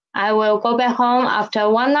 I will go back home after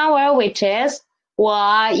 1 hour, which is 我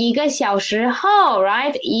1个小时后,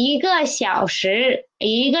 right? 1个小时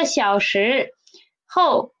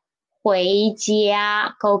后回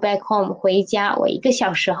家 go back home 回家我1个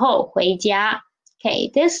小时后回家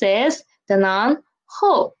Okay, this is the noun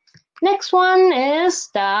ho. Next one is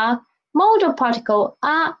the modal particle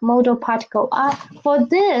a. Modal particle a. For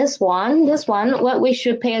this one, what we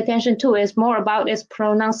should pay attention to is more about its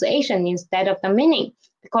pronunciation instead of the meaning,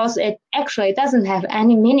 because it actually doesn't have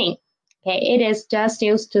any meaning. Okay, it is just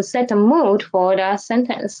used to set a mood for the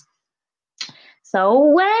sentence. So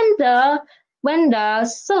when the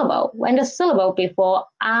syllable before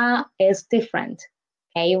a is different,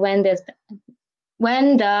 okay, when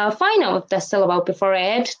the final of the syllable before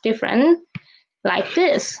it different, like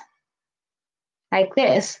this.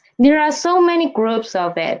 There are so many groups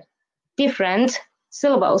of it, different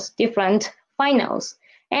syllables, different finals,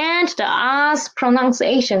 and the r's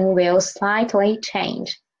pronunciation will slightly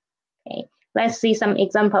change. Okay, let's see some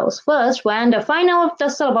examples. First, when the final of the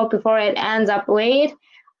syllable before it ends up with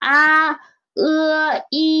a,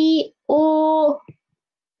 i, o,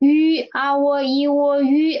 yu, our, your,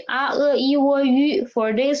 yu, a, your, yu.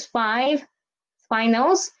 For these 5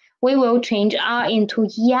 finals, we will change r into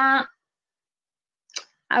ya.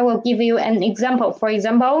 I will give you an example. For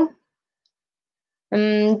example,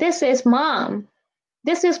 this is mom.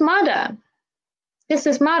 This is mother. This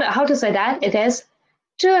is mother. How to say that? It is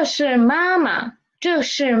这是妈妈. 这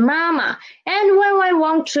是妈妈. And when I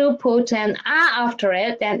want to put an a after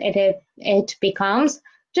it, then it becomes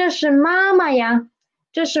这是妈妈呀.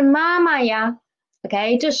 这是妈妈呀.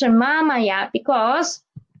 Okay, 这是妈妈呀, because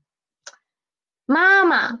妈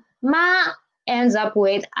妈, ma ends up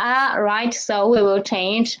with a, right? So we will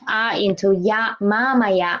change a into ya,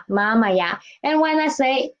 mama ya, mama ya. And when I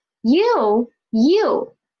say you,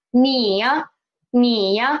 你呀,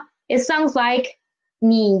 it sounds like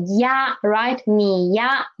你呀, right? 你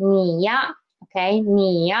呀. Okay,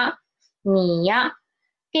 你呀.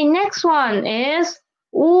 Okay, next one is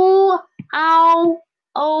乌凹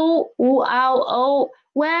o.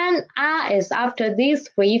 When a is after these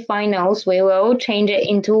 3 finals, we will change it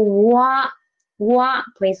into wa.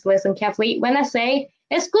 Please listen carefully. When I say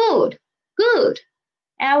it's good,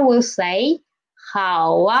 I will say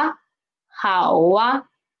好啊.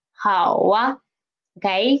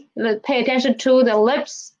 Okay, pay attention to the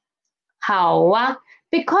lips. 好啊.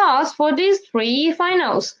 Because for these 3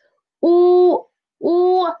 finals, u,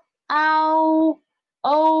 ao,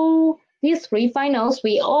 o, these 3 finals,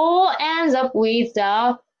 we all end up with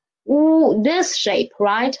the this shape,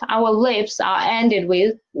 right? Our lips are ended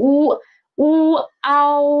with oo,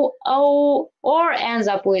 ao, o, or ends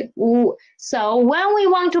up with oo. So when we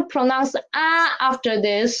want to pronounce a after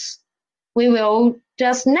this, we will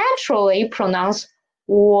just naturally pronounce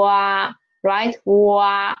wa, right?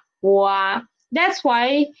 Wa. That's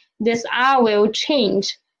why this r will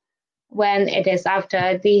change when it is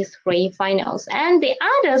after these 3 finals. And the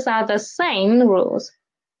others are the same rules.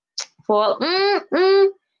 For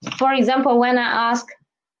example, when I ask,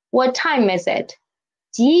 what time is it?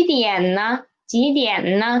 几点呢?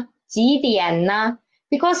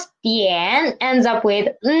 Because 点 ends up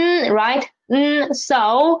with right?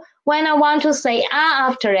 So when I want to say a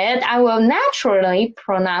after it, I will naturally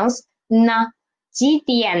pronounce na. 几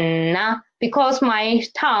点呢? Because my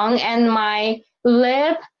tongue and my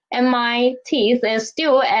lip and my teeth is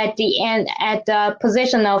still at the end, at the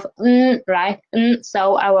position of right?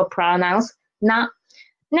 So I will pronounce na.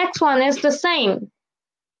 Next one is the same.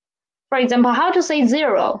 For example, how to say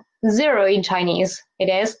 0? 0 in Chinese, it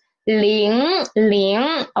is 零,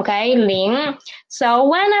 okay, 零. So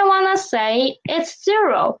when I want to say it's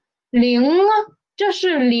 0, 零, 这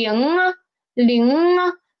是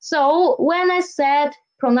零. So when I said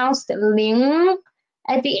pronounced 零,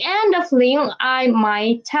 at the end of 零,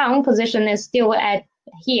 my tongue position is still at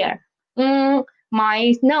here.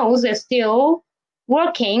 My nose is still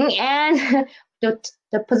working and the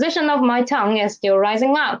position of my tongue is still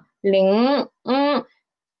rising up. 零,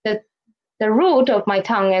 the root of my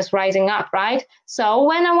tongue is rising up, right? So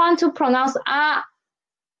when I want to pronounce a,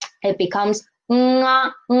 it becomes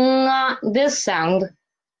this sound,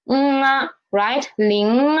 right?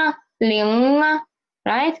 零,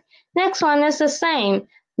 right? Next one is the same.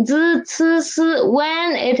 滋, 呲, 丝,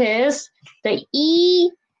 when it is the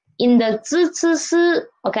e in the 滋, 呲, 丝,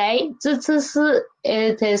 okay? 滋, 呲, 丝,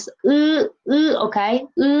 it is okay?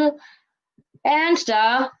 And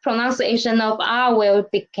the pronunciation of r will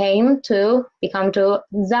become to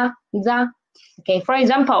za. Okay, for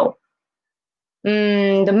example,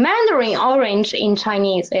 the Mandarin orange in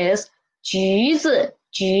Chinese is 橘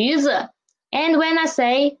子. And when I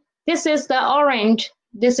say this is the orange,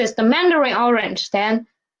 this is the Mandarin orange, then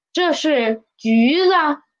这是橘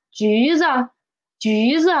子.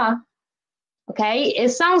 Okay, it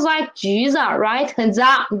sounds like 橘子, right?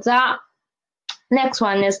 Za. Next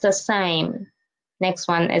one is the same. Next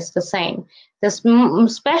one is the same. The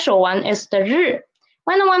special one is the 日.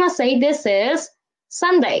 When I want to say this is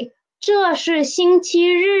Sunday, 这是星期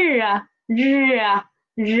日啊，日啊，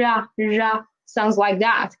日啊，日啊 sounds like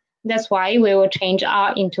that. That's why we will change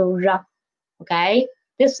R into R. Okay,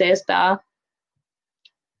 this is the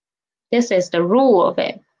rule of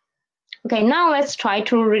it. Okay, now let's try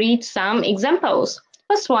to read some examples.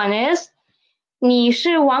 First one is 你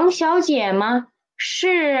是王小姐吗？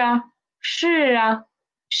是啊，是啊，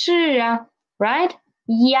是啊 right?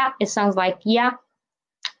 Yeah, it sounds like yeah.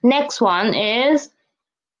 Next one is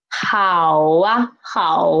好啊，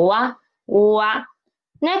好啊，哇。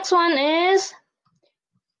Next one is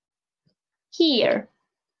here.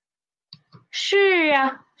 是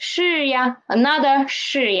呀，是呀, another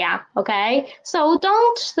是呀, okay? So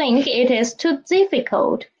don't think it is too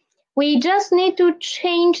difficult. We just need to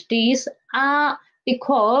change these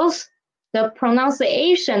because the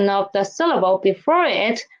pronunciation of the syllable before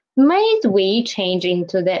it made we change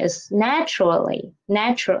into this naturally,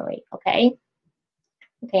 okay?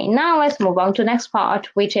 Okay, now let's move on to the next part,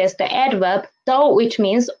 which is the adverb though, which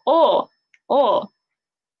means or.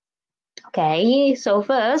 Okay, so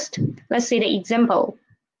first, let's see the example.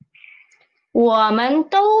 我们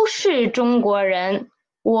都是中国人。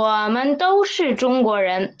我们都是中国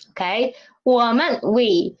人。Okay, 我们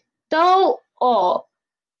we 都 all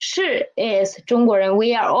是 is 中国人。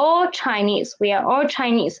We are all Chinese. We are all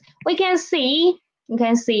Chinese. We can see, you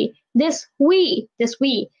can see this we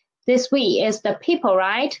is the people,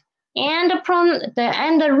 right? And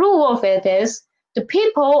the rule of it is the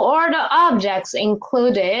people or the objects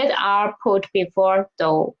included are put before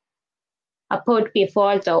though.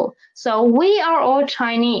 So we are all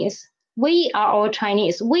Chinese. We are all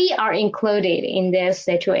Chinese. We are included in this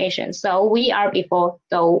situation. So we are before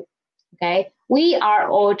though. Okay, we are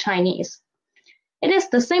all Chinese. It is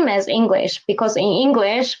the same as English because in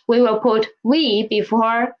English we will put we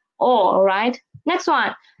before all, right? Next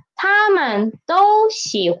one. 他们都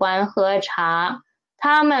喜欢喝茶。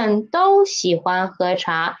他们都喜欢喝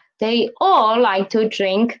茶。They all like to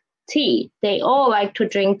drink tea. They all like to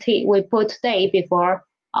drink tea. We put they before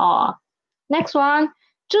all. Next one.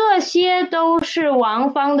 这些都是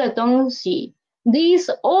王芳的东西。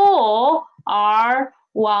These all are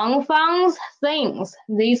Wang Fang's things.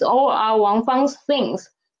 These all are Wang Fang's things.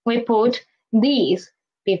 We put these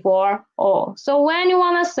before all. So when you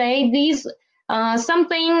want to say these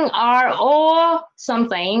something are all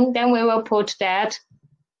something, then we will put that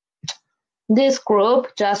this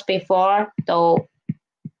group just before though.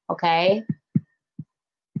 Okay,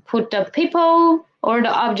 put the people or the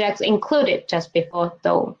objects included just before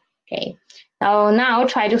though. Okay, now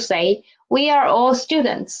try to say we are all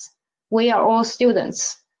students. We are all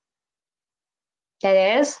students. That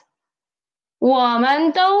is 我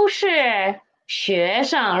们都是学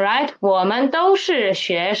生 right? 我们都是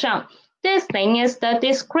学生 This thing is the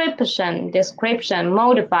description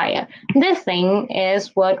modifier. This thing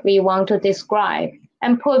is what we want to describe.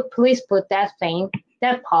 And please put that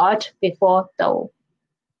part before though.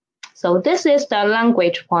 So this is the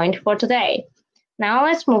language point for today. Now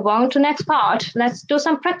let's move on to next part. Let's do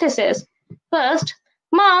some practices. First,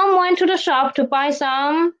 Mom went to the shop to buy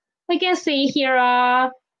some. We can see here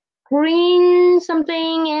are green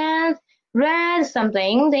something and red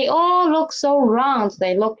something. They all look so round.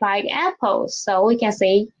 They look like apples. So we can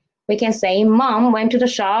say Mom went to the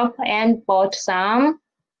shop and bought some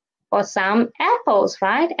apples,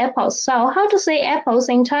 right? Apples. So how to say apples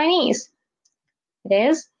in Chinese? It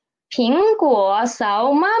is 苹果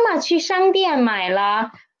So 妈妈去商店买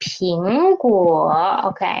了苹果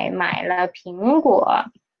Okay, 买了苹果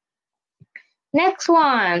Next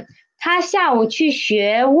one 她下午去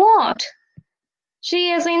学 what?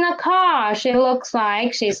 She is in a car. She looks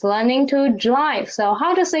like she's learning to drive. So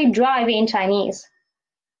how to say drive in Chinese?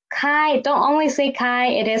 开 Don't only say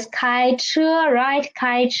开 It is 开车 right?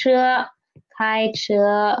 开车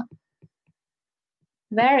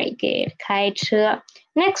Very good. 开车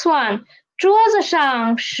Next one. 桌子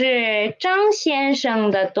上是张先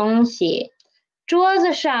生的东西。桌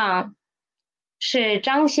子上是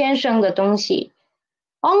张先生的东西。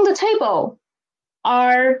On the table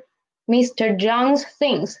are Mr. Zhang's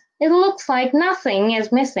things. It looks like nothing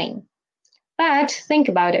is missing. But think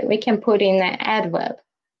about it. We can put in an adverb.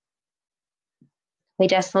 We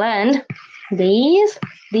just learned these.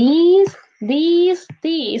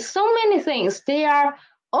 So many things. They are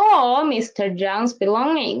all Mr. Zhang's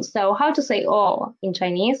belongings. So how to say all in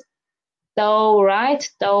Chinese? Do, right?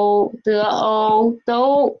 Do,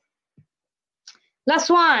 do. Last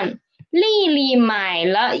one. 丽丽买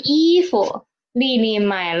了衣服。丽丽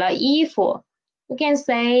买了衣服。You can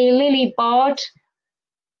say Lily bought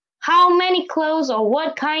how many clothes or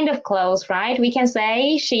what kind of clothes, right? We can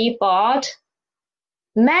say she bought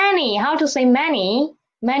many. How to say many?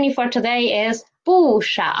 Many for today is 不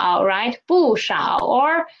少, right? 不少.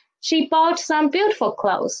 Or she bought some beautiful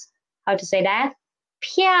clothes. How to say that?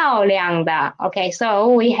 漂亮的. Okay,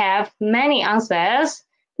 so we have many answers.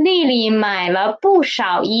 丽丽买了不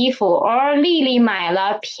少衣服 or 丽丽买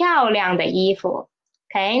了漂亮的衣服.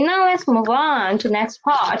 Okay, now let's move on to next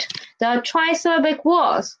part. The trisyllabic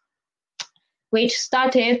words, which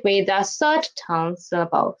started with the third tone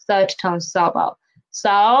syllable.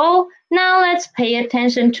 So now let's pay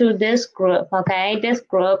attention to this group, okay? This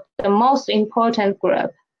group, the most important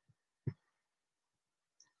group.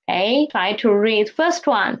 Okay, try to read first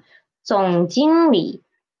one. 总经理,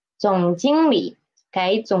 总经理.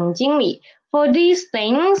 Okay, 总经理. For these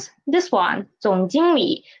things, this one, 总经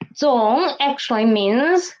理. 总 actually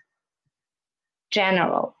means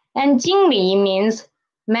general. And 经理 means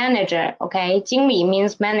manager, okay? 经理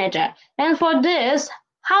means manager. And for this,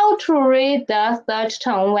 how to read the third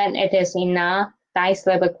tone when it is in a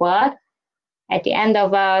disyllabic word? At the end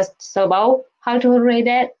of a syllable, how to read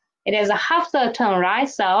it? It is a half third tone, right?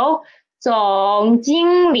 So, 总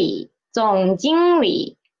经理, 总经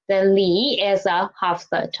理. The 理 is a half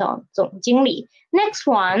third tone, 总经理. Next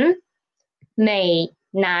one, 美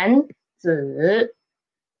男子.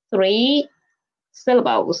 3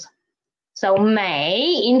 syllables. So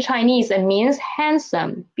美 in Chinese, it means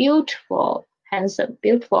handsome, beautiful, handsome,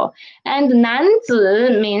 beautiful. And 男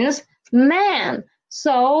子 means man.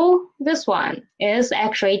 So this one is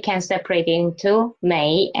actually can separate into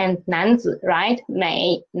美 and 男子, right?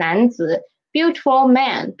 美男子, beautiful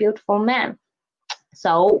man, beautiful man.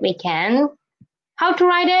 So we can, how to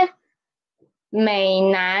write it? 美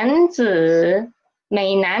男子,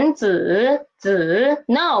 美男子, 子.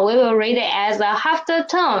 No, we will read it as a half the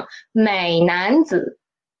tone. 美男子,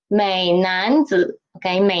 美男子.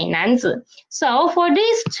 Okay, 美男子. So for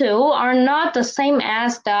these two are not the same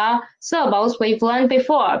as the syllables we've learned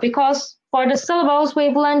before, because for the syllables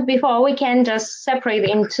we've learned before, we can just separate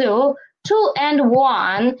into 2 and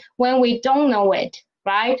 1 when we don't know it,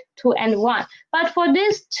 right? 2 and 1. But for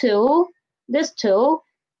these two,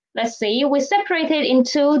 let's see, we separated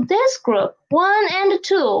into this group, 1 and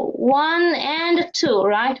 2, 1 and 2,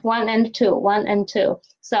 right? 1 and 2, 1 and 2.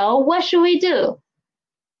 So what should we do?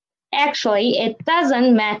 Actually, it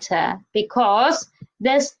doesn't matter because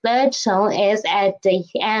this third tone is at the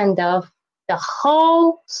end of the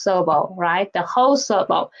whole syllable, right? The whole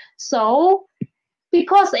syllable. So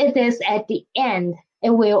because it is at the end,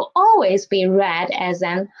 it will always be read as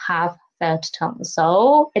an half third tone.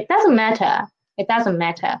 So it doesn't matter. It doesn't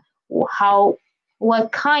matter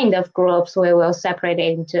what kind of groups we will separate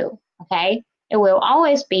it into, okay? It will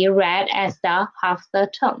always be read as the half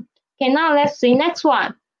third tone. Okay, now let's see next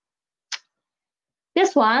one.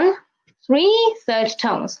 This one, 3 third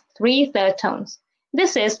tones, 3 third tones.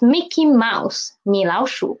 This is Mickey Mouse, 米老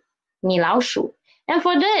鼠, 米老鼠. And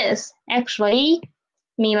for this, actually,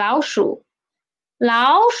 米老鼠.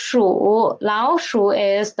 老鼠, 老鼠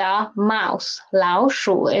is the mouse. 老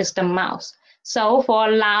鼠 is the mouse. So for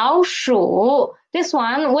老鼠, this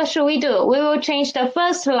one, what should we do? We will change the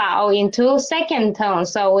first 老 into second tone.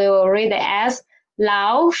 So we will read it as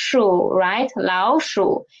老鼠, right? 老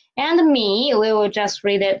鼠. And me, we will just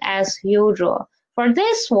read it as usual. For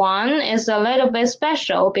this one, is a little bit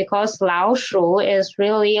special because 老鼠 is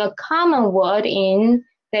really a common word in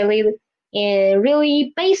daily, a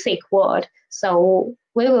really basic word. So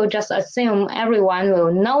we will just assume everyone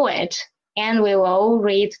will know it, and we will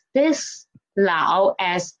read this 老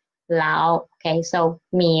as 老. Okay, so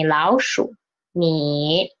米老鼠,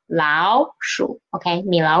 米老鼠. Okay,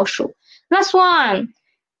 米老鼠. Last one.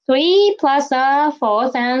 3 plus a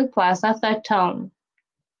fourth and plus a third tone.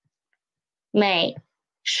 美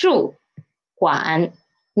术馆,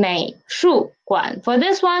 美术馆. For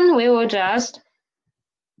this one, we will just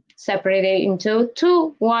separate it into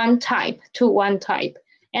 2-1 type.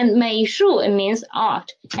 And 美术, it means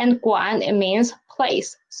art, and 馆, it means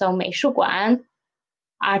place. So 美术馆,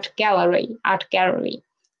 art gallery.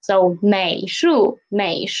 So 美术,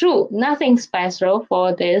 nothing special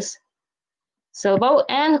for this syllable.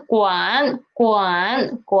 And 馆,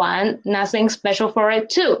 nothing special for it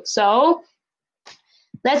too. So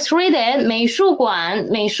let's read it, 美术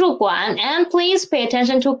馆, and please pay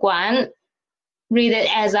attention to 馆. Read it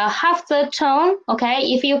as a half third tone, okay?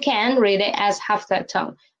 If you can, read it as half third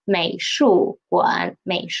tone. 美术馆,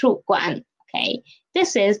 okay?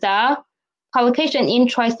 This is the collocation in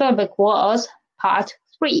trisyllabic words, part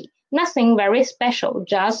 3. Nothing very special,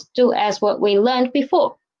 just do as what we learned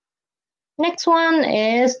before. Next one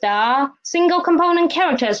is the single component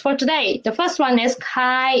characters for today. The first one is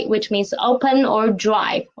kai, which means open or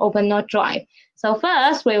drive, open or drive. So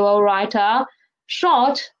first we will write a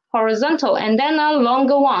short horizontal and then a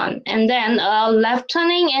longer one, and then a left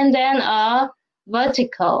turning and then a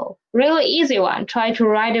vertical. Really easy one. Try to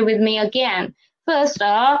write it with me again. First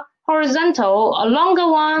a horizontal, a longer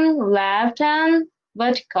one, left and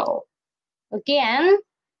vertical. Again,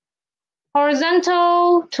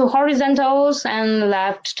 horizontal to horizontals and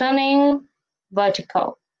left turning,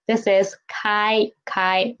 vertical. This is kai,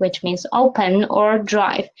 which means open or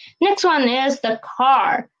drive. Next one is the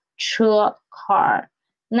car, 车, car.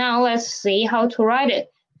 Now let's see how to write it.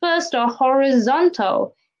 First a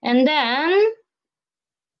horizontal, and then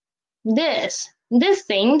this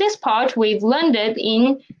part we've learned it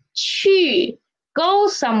in 去, go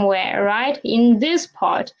somewhere, right? In this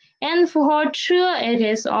part. And for 车, it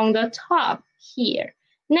is on the top here.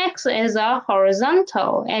 Next is a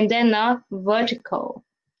horizontal and then a vertical.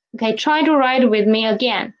 Okay, try to write with me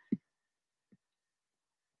again.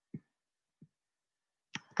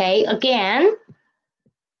 Okay, again.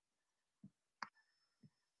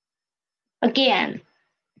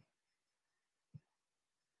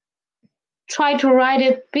 Try to write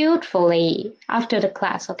it beautifully after the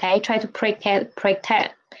class, okay? Try to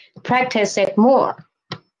practice it more.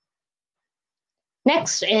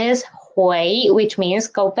 Next is 回, which means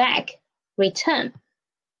go back, return.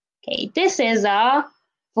 Okay, this is a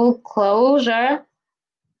full closure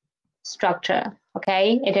structure,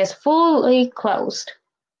 okay? It is fully closed.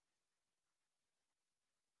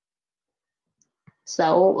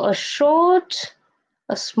 So a short,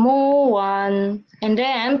 a small one, and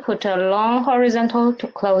then put a long horizontal to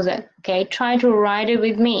close it. Okay, try to write it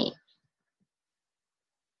with me.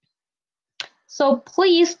 So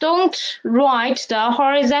please don't write the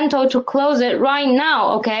horizontal to close it right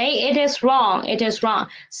now, okay? It is wrong.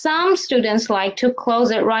 Some students like to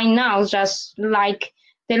close it right now, just like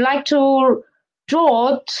they like to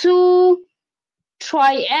draw two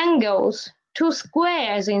triangles, two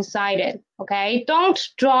squares inside it, okay? Don't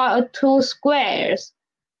draw two squares.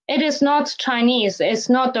 It is not Chinese. It's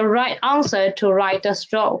not the right answer to write the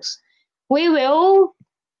strokes. We will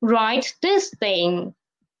write this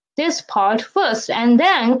part first, and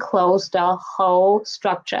then close the whole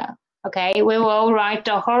structure. Okay, we will write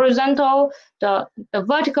the horizontal, the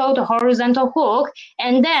vertical, the horizontal hook,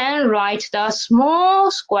 and then write the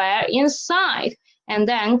small square inside, and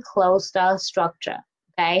then close the structure.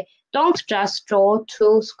 Okay, don't just draw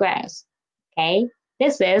two squares. Okay,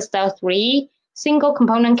 this is the 3 single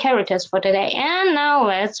component characters for today. And now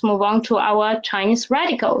let's move on to our Chinese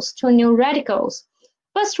radicals, 2 new radicals.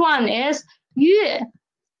 First one is 月,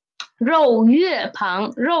 肉月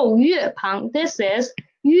旁, 肉月旁. This is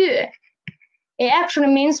月. It actually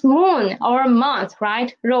means moon or month,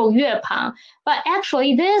 right? 肉月旁. But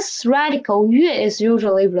actually this radical 月 is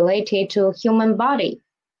usually related to human body.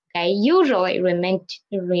 Okay, usually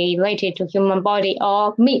related to human body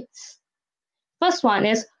or meats. First one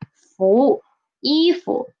is 服, 衣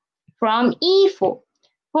服, from 衣服.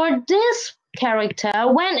 For this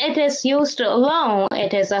character, when it is used alone,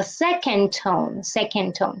 it is a second tone,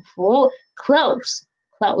 服, close.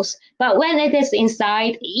 But when it is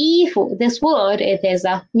inside 衣服, this word, it is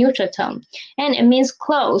a neutral tone, and it means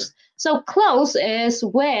close. So close is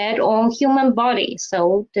weared on human body.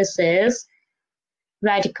 So this is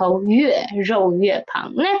radical 月, 肉月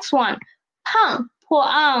旁. Next one, 胖, 破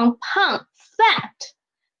案, 胖, fat.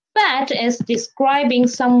 Fat is describing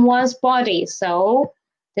someone's body, so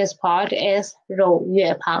this part is 肉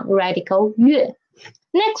月旁, radical 月.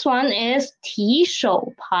 Next one is 提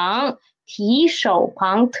手旁, 提手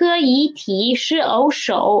旁, 特意提是偶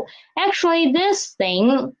手. Actually, this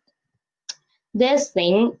thing,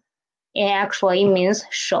 it actually means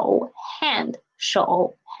手, hand,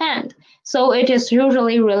 手, hand. So it is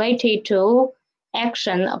usually related to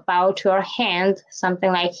action about your hand,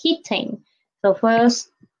 something like hitting. So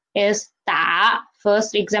first is 打.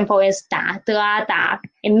 First example is 打, 打.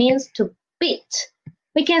 It means to beat.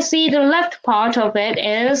 We can see the left part of it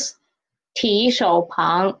is 提手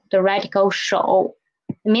旁, the radical 手.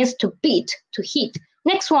 It means to beat, to hit.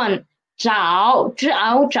 Next one, 找,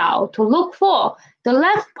 找, to look for. The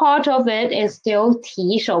left part of it is still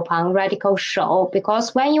提手旁, radical 手,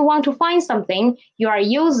 because when you want to find something, you are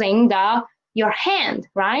using your hand,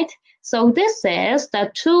 right? So this is the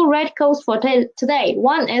 2 radicals for today.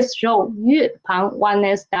 One is 肉月旁, one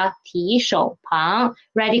is the 提手旁,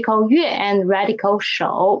 radical 月 and radical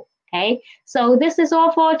手. Okay, so this is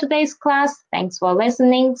all for today's class. Thanks for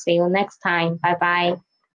listening. See you next time. Bye bye.